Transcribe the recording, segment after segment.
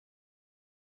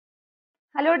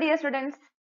Hello dear students,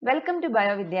 welcome to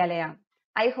Biovidyalaya.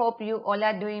 I hope you all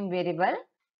are doing very well.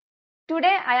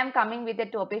 Today I am coming with a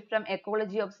topic from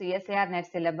ecology of CSIR NET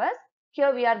syllabus.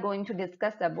 Here we are going to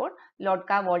discuss about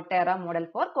Lotka-Volterra model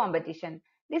for competition.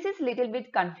 This is little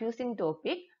bit confusing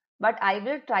topic, but I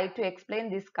will try to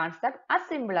explain this concept as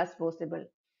simple as possible.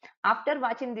 After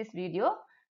watching this video,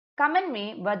 comment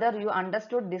me whether you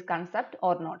understood this concept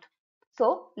or not.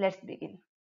 So let's begin.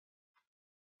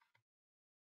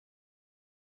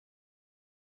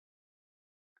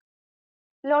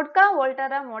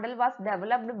 Lotka-Volterra model was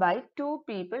developed by two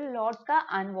people, Lotka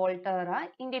and Volterra,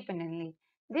 independently.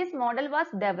 This model was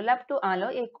developed to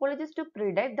allow ecologists to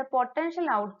predict the potential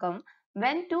outcome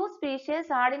when two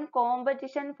species are in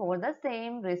competition for the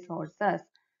same resources.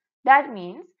 That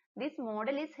means this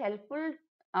model is helpful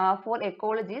for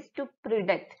ecologists to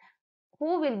predict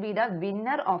who will be the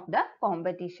winner of the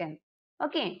competition.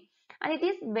 Okay, and it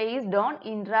is based on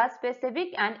intraspecific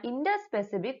and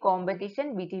interspecific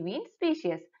competition between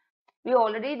species. We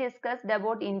already discussed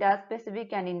about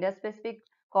interspecific and interspecific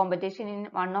competition in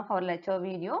one of our lecture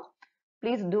video.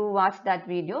 Please do watch that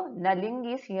video. The link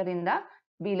is here in the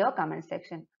below comment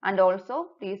section. And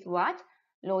also please watch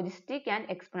logistic and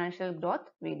exponential growth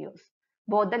videos.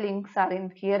 Both the links are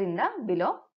here in the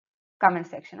below comment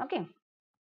section. Okay.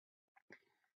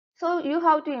 So you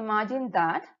have to imagine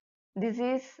that this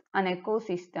is an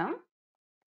ecosystem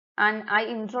and I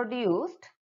introduced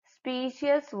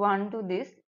species 1 to this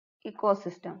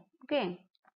ecosystem. Okay.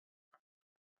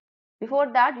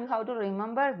 Before that, you have to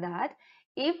remember that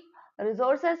if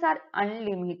resources are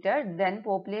unlimited, then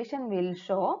population will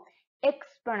show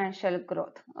exponential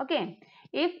growth. Okay.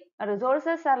 If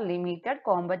resources are limited,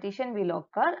 competition will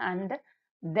occur and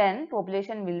then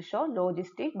population will show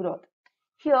logistic growth.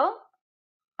 Here,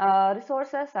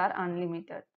 resources are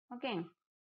unlimited. Okay.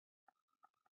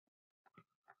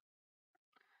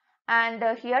 And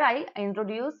here I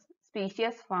introduce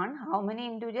species 1. How many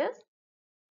individuals?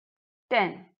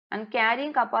 10. And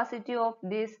carrying capacity of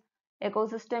this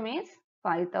ecosystem is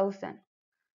 5,000.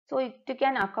 So it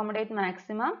can accommodate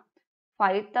maximum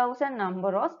 5,000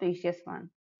 number of species 1.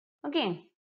 Okay.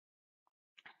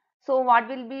 So what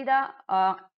will be the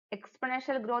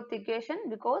exponential growth equation?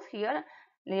 Because here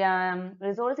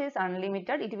resource is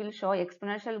unlimited, it will show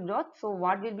exponential growth. So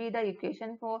what will be the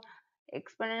equation for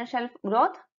exponential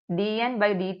growth? dn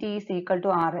by dt is equal to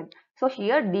rn. So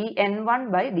here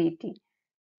dn1 by dt.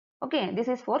 Okay, this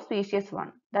is for species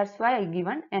 1. That's why I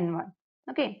given n1.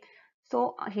 Okay,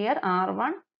 so here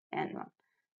r1 n1.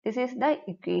 This is the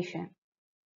equation.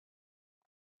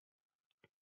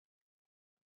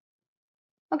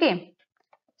 Okay,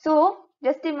 so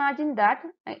just imagine that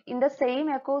in the same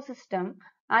ecosystem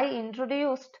I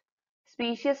introduced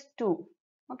species 2.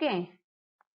 Okay,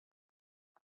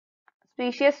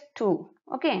 species 2.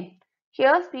 Okay,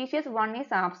 here species 1 is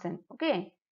absent.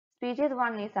 Okay, species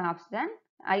 1 is absent.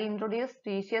 I introduced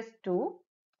species 2.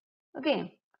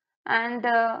 Okay, and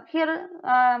here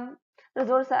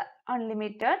resources are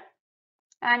unlimited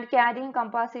and carrying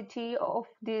capacity of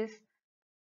this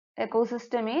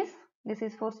ecosystem is, this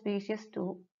is for species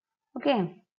 2.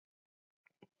 Okay,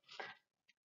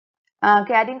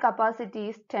 carrying capacity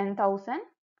is 10,000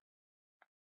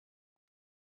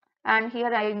 and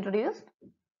here I introduced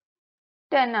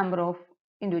 10 number of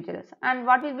individuals. And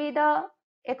what will be the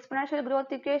exponential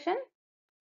growth equation?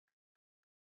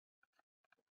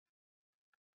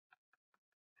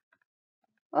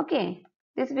 Okay,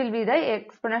 this will be the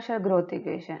exponential growth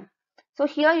equation. So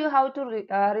here you have to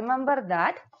remember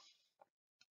that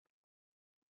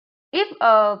if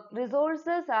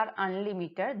resources are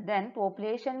unlimited, then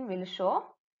population will show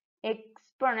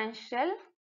exponential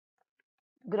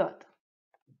growth.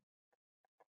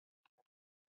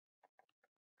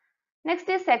 Next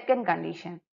is second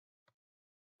condition.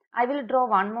 I will draw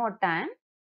one more time.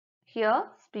 Here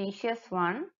species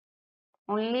 1,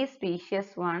 only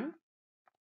species 1,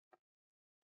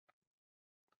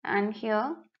 and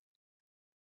here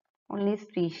only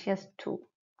species 2.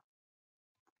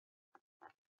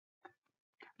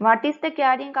 What is the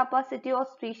carrying capacity of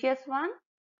species 1?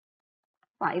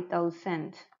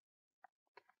 5,000.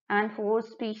 And for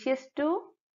species 2,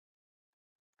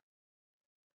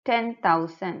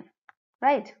 10,000.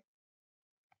 Right?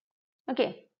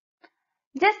 Okay.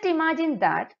 Just imagine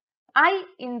that I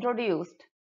introduced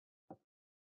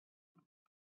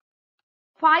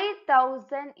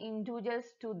 5,000 individuals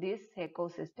to this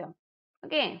ecosystem.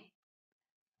 Okay.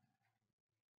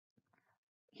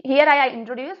 Here I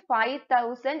introduce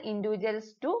 5,000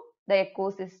 individuals to the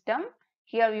ecosystem.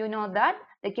 Here you know that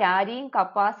the carrying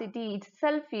capacity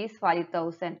itself is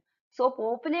 5,000. So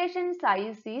population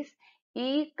size is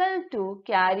equal to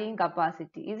carrying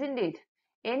capacity, isn't it?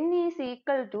 N is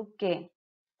equal to K.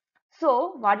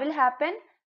 So what will happen?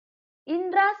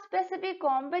 Intraspecific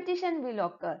competition will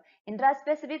occur.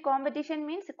 Intraspecific competition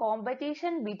means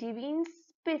competition between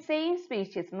same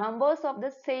species, members of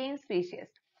the same species.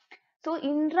 So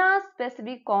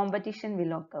intraspecific competition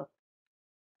will occur.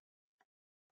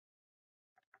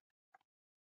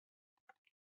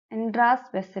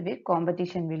 Intraspecific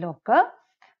competition will occur.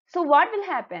 So what will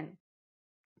happen?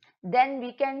 Then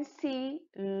we can see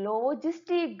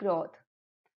logistic growth,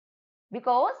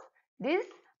 because these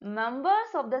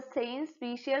members of the same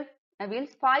species will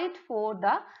fight for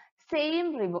the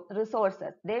same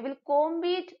resources. They will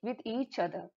compete with each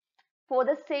other for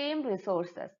the same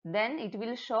resources. Then it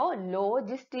will show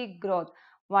logistic growth.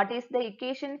 What is the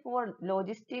equation for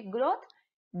logistic growth?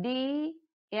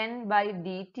 dN by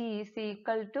dt is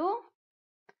equal to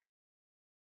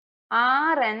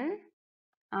Rn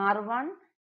R1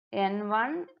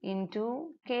 N1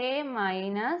 into K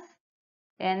minus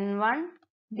N1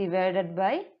 divided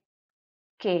by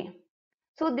K.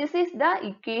 So this is the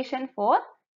equation for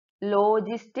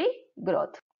logistic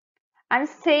growth. And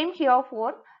same here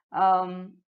for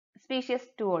species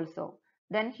 2 also.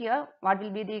 Then here what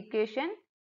will be the equation?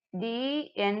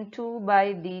 dN2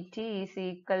 by dt is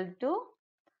equal to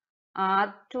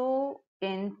R2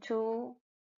 N2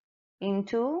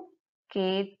 into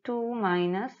K2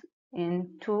 minus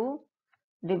N2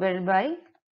 divided by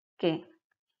K2.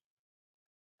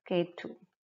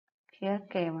 Here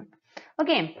K1.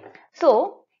 Okay,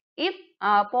 so if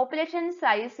population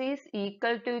size is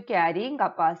equal to carrying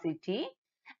capacity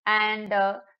and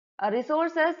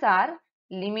resources are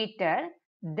limited,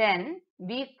 then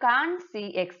we can't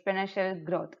see exponential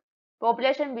growth.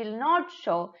 Population will not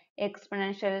show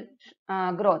exponential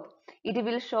growth. It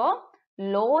will show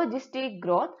logistic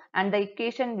growth, and the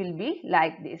equation will be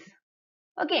like this.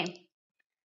 Okay,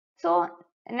 so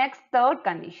next, third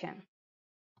condition.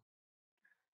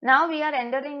 Now we are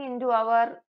entering into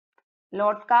our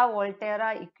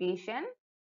Lotka-Volterra equation.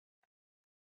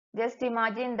 Just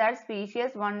imagine that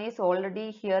species 1 is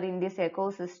already here in this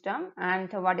ecosystem,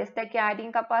 and what is the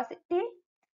carrying capacity?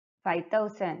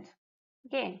 5000.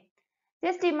 Okay.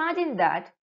 Just imagine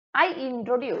that I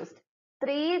introduced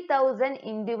 3000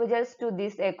 individuals to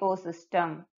this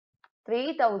ecosystem.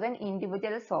 3000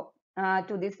 individuals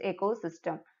to this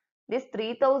ecosystem. This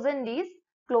 3000 is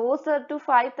closer to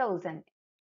 5000,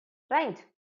 right?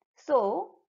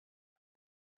 So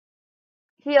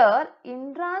here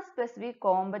intraspecific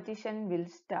competition will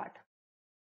start.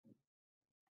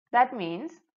 That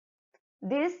means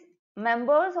these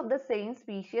members of the same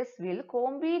species will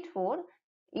compete for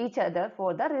each other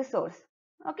for the resource.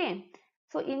 Okay,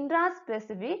 so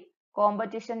intraspecific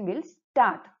competition will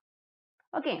start.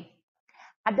 Okay,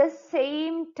 at the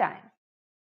same time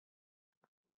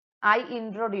I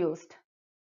introduced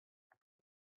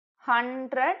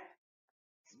 100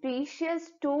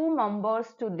 species 2 members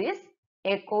to this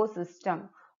ecosystem.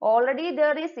 Already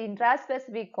there is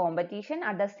intraspecific competition.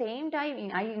 At the same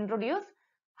time I introduce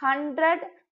 100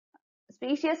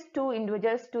 species 2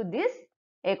 individuals to this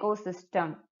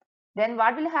ecosystem. Then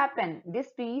what will happen? This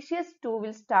species 2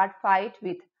 will start fight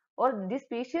with, or this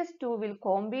species 2 will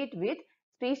compete with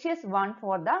species 1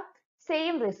 for the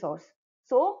same resource.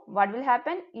 So what will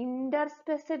happen?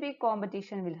 Interspecific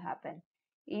competition will happen.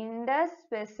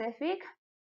 Interspecific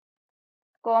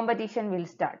competition will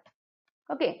start.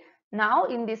 Okay, now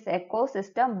in this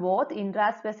ecosystem both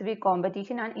intraspecific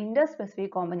competition and interspecific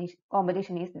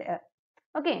competition is there.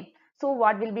 Okay, so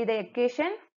what will be the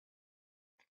equation?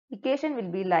 Equation will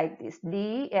be like this: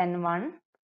 dN1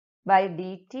 by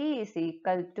dt is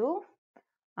equal to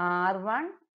R1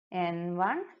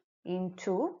 N1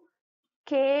 into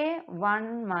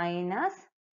K1 minus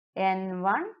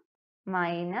N1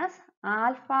 minus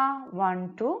alpha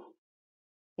 1 to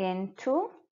N2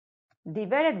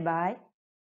 divided by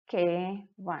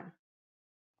K1.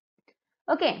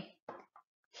 Okay,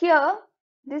 here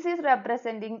this is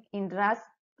representing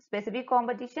intraspecific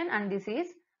competition and this is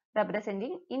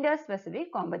representing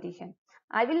interspecific competition.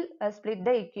 I will split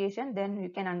the equation, then you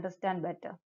can understand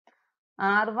better.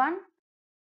 R1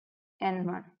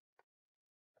 N1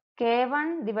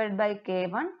 K1 divided by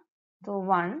K1, so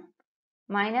 1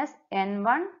 minus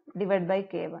N1 divided by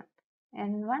K1,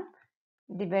 N1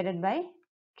 divided by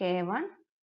K1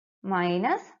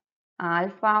 minus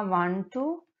alpha 1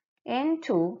 to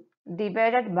N2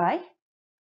 divided by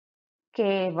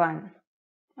K1.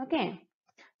 Okay,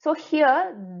 so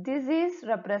here this is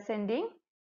representing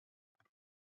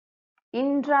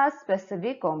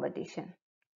intraspecific competition.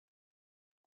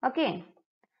 Okay,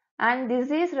 and this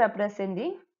is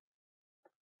representing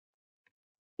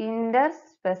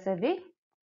interspecific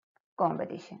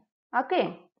competition.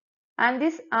 Okay. And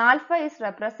this alpha is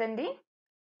representing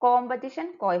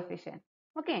competition coefficient.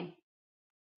 Okay.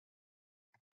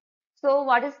 So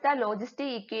what is the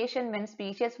logistic equation when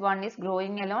species 1 is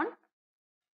growing alone?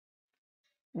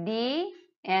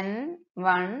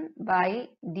 dn1 by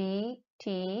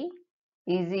dt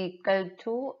is equal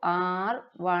to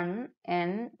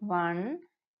r1n1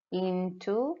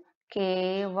 into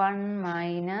k1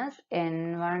 minus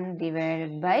n1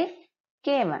 divided by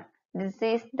k1. This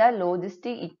is the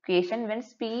logistic equation when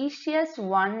species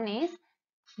 1 is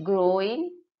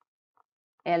growing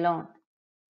alone.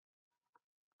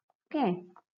 Okay.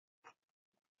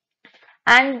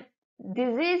 And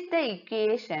this is the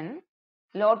equation,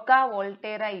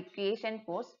 Lotka-Volterra equation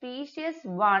for species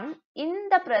 1 in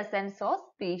the presence of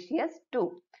species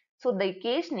 2. So the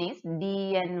equation is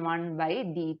dn1 by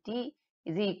dt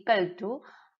is equal to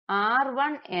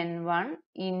r1n1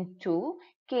 into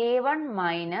k1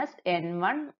 minus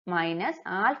n1 minus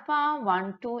alpha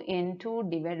 1 to n2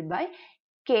 divided by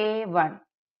k1.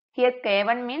 Here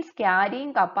k1 means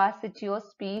carrying capacity of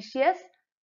species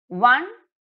 1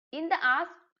 in the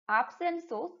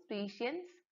absence of species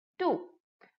 2,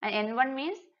 and n1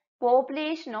 means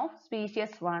population of species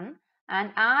 1,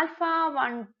 and alpha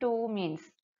 1 2 means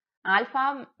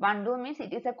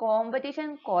it is a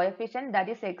competition coefficient that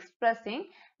is expressing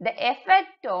the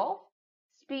effect of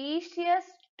species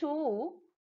 2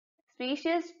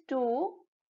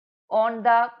 on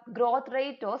the growth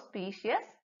rate of species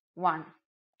 1.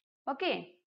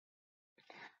 Okay,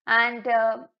 and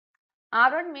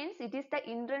R1 means it is the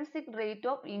intrinsic rate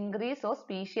of increase of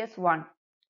species 1.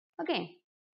 Okay.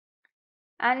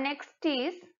 And next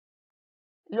is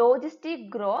logistic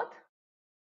growth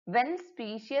when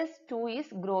species 2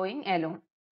 is growing alone.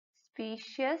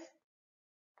 Species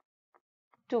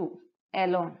 2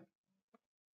 alone.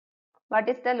 What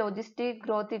is the logistic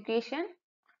growth equation?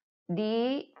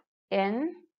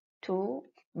 dn2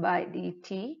 by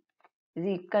dt is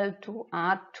equal to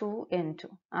r2n2.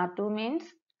 R2 means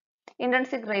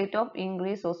intrinsic rate of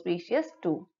increase of species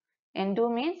 2.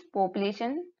 N2 means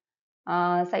population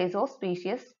size of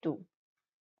species 2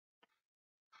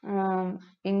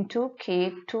 into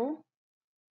K2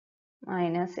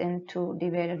 minus N2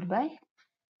 divided by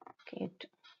K2.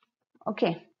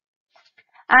 Okay.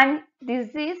 And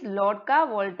this is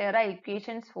Lotka-Volterra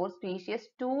equations for species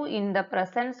 2 in the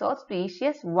presence of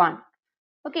species 1.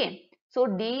 Okay. So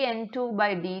dn2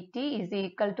 by dt is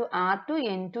equal to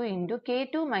r2n2 into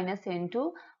K2 minus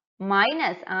N2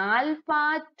 minus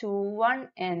alpha 21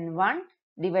 n1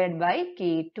 divided by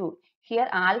K2. Here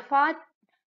alpha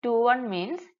 21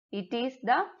 means it is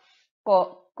the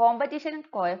competition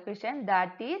coefficient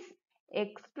that is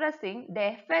expressing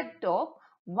the effect of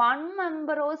one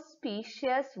member of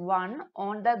species 1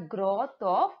 on the growth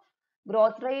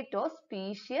rate of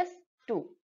species 2.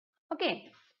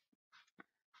 Okay.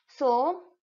 So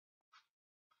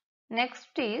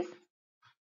next is,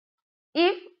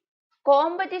 if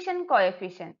competition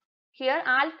coefficient here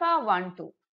alpha 1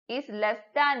 2 is less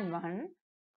than 1,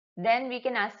 then we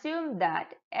can assume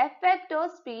that effect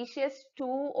of species 2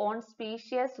 on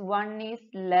species 1 is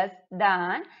less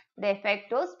than the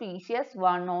effect of species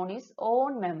 1 on its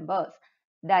own members.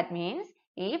 That means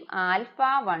if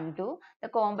alpha 1 2, the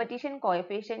competition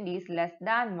coefficient is less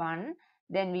than 1,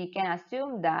 then we can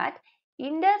assume that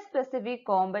interspecific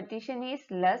competition is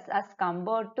less as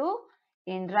compared to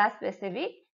intraspecific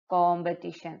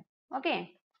competition.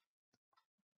 Okay.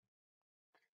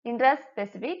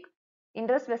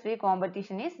 Interspecific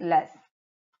competition is less.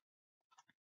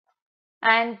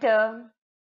 And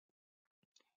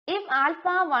if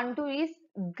alpha 1 2 is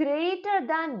greater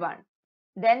than 1,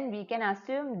 then we can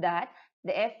assume that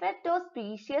the effect of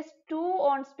species 2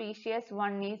 on species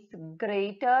 1 is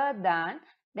greater than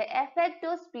the effect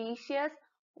of species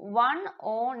 1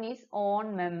 on its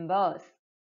own members.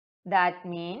 That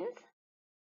means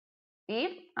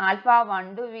if alpha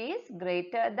 1 2 is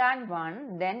greater than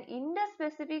 1, then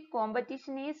interspecific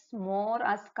competition is more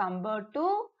as compared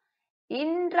to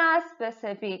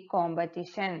intraspecific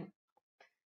competition.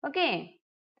 Okay.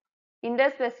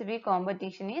 Interspecific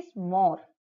competition is more.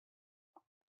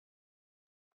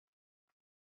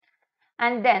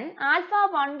 And then alpha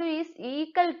 1 2 is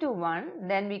equal to 1,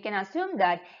 then we can assume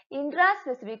that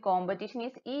intraspecific competition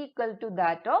is equal to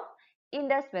that of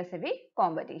interspecific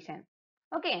competition.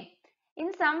 Okay.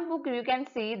 In some book you can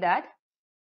see that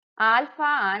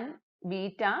alpha and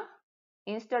beta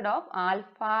instead of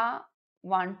alpha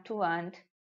 1 2 and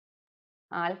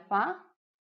alpha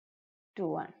 2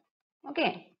 1.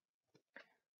 Okay.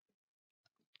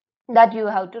 that you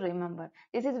have to remember.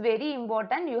 This is very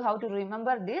important. You have to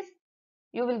remember this.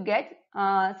 You will get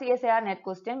CSIR net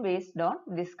question based on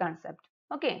this concept.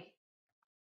 Okay.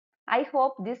 I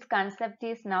hope this concept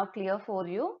is now clear for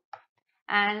you,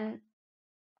 and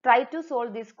try to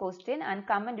solve this question and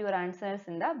comment your answers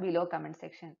in the below comment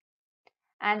section.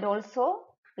 And also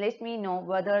let me know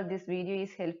whether this video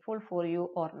is helpful for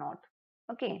you or not.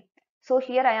 Okay. So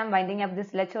here I am winding up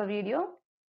this lecture video.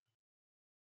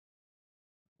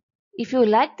 If you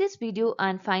like this video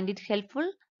and find it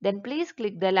helpful, then please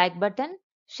click the like button,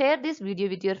 share this video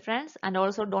with your friends, and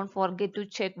also don't forget to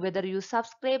check whether you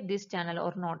subscribe this channel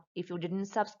or not. If you didn't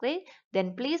subscribe,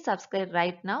 then please subscribe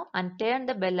right now and turn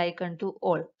the bell icon to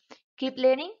all. Keep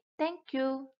learning. Thank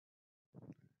you.